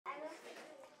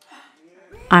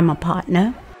I'm a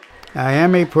partner. I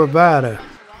am a provider.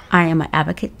 I am an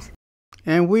advocate.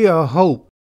 And we are hope.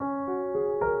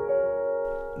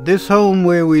 This home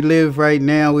where we live right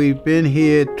now, we've been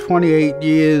here 28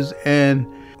 years, and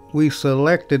we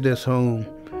selected this home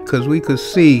because we could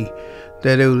see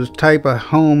that it was the type of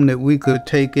home that we could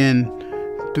take in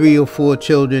 3 or 4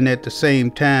 children at the same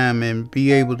time and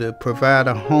be able to provide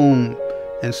a home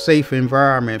and safe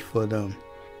environment for them.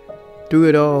 Through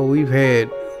it all, we've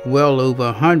had well over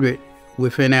 100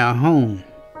 within our home.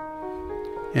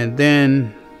 And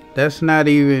then that's not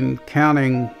even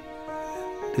counting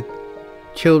the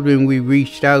children we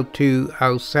reached out to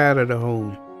outside of the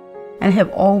home. And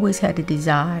have always had the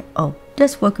desire of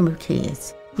just working with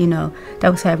kids. You know,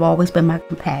 that have always been my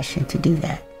passion to do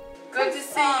that. Good to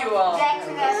see you all.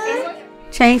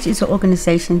 Change is an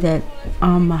organization that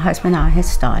my husband and I had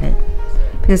started.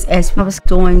 Because as I was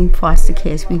doing foster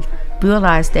kids, we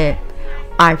realized that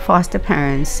our foster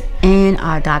parents and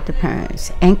our adopted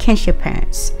parents and kinship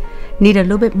parents need a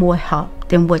little bit more help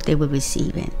than what they were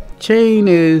receiving. CHAIN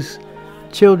is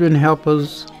Children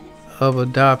Helpers of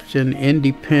Adoption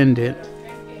Independent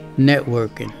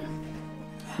Networking.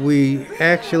 We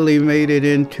actually made it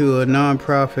into a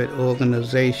nonprofit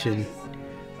organization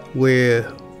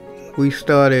where we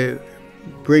started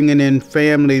bringing in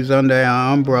families under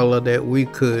our umbrella that we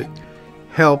could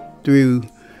help through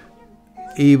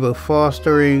either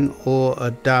fostering or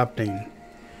adopting,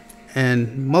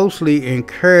 and mostly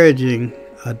encouraging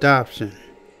adoption.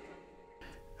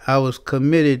 I was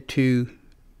committed to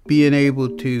being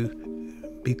able to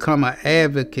become an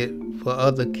advocate for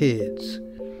other kids.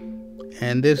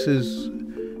 And this is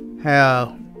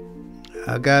how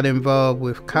I got involved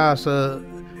with CASA.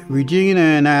 Regina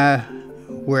and I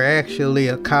were actually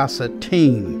a CASA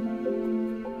team.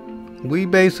 We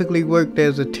basically worked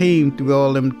as a team through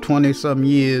all them 20-some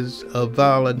years of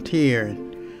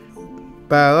volunteering.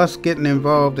 By us getting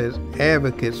involved as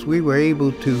advocates, we were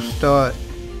able to start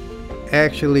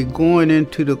actually going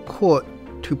into the court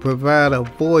to provide a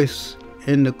voice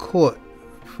in the court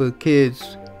for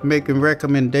kids, making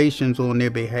recommendations on their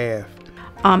behalf.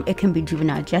 It can be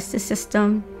juvenile justice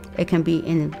system. It can be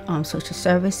in social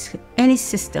service, any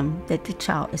system that the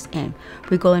child is in.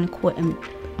 We go in court and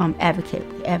advocate.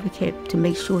 We advocate to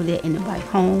make sure they're in the right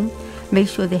home, make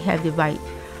sure they have the right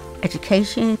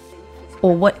education,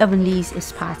 or whatever needs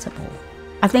is possible.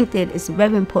 I think that it's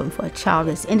very important for a child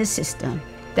that's in the system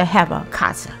to have a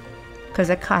CASA, because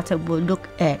a CASA will look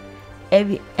at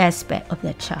every aspect of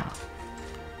that child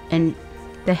and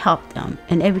to help them,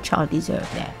 and every child deserves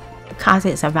that. CASA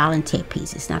is a volunteer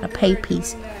piece, it's not a paid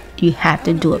piece. You have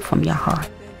to do it from your heart.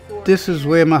 This is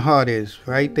where my heart is,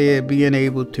 right there, being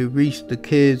able to reach the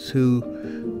kids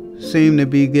who seem to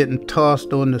be getting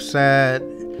tossed on the side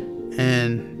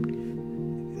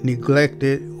and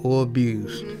neglected or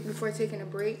abused. Before taking a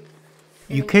break.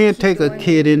 You can't take a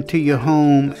kid into your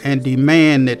home and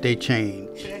demand that they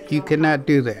change. You cannot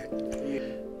do that.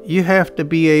 You have to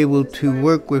be able to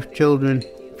work with children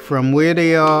from where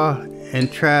they are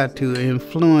and try to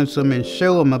influence them and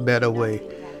show them a better way.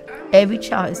 Every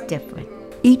child is different.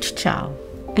 Each child,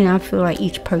 and I feel like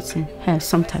each person has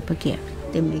some type of gift.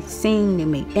 They may sing, they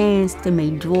may dance, they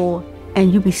may draw,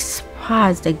 and you'll be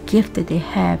surprised the gift that they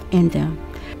have in them.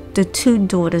 The 2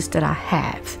 daughters that I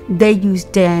have, they use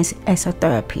dance as a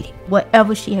therapy.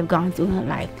 Whatever she have gone through in her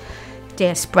life, they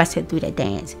express it through their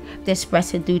dance. They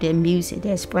express it through their music.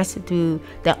 They express it through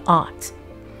their art.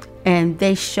 And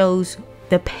they shows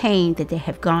the pain that they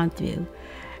have gone through.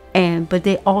 But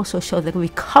they also show the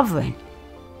recovering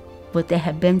what they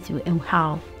have been through and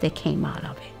how they came out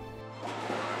of it.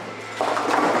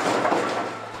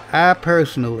 I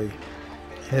personally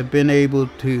have been able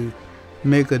to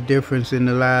make a difference in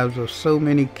the lives of so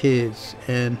many kids,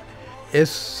 and it's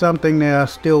something that I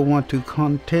still want to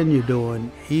continue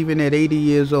doing. Even at 80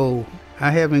 years old,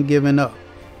 I haven't given up.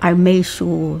 I made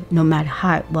sure, no matter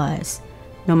how it was,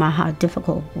 no matter how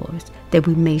difficult it was, that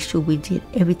we made sure we did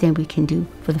everything we can do.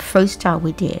 For the first child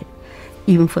we did,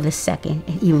 even for the second,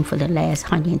 and even for the last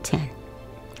 110.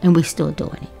 And we're still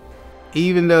doing it.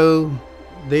 Even though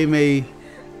they may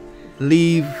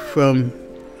leave from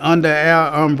under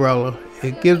our umbrella,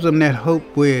 it gives them that hope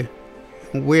where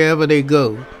wherever they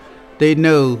go, they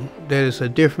know that it's a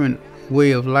different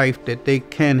way of life that they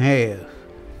can have.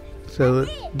 So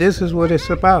this is what it's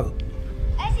about,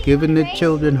 giving the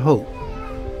children hope.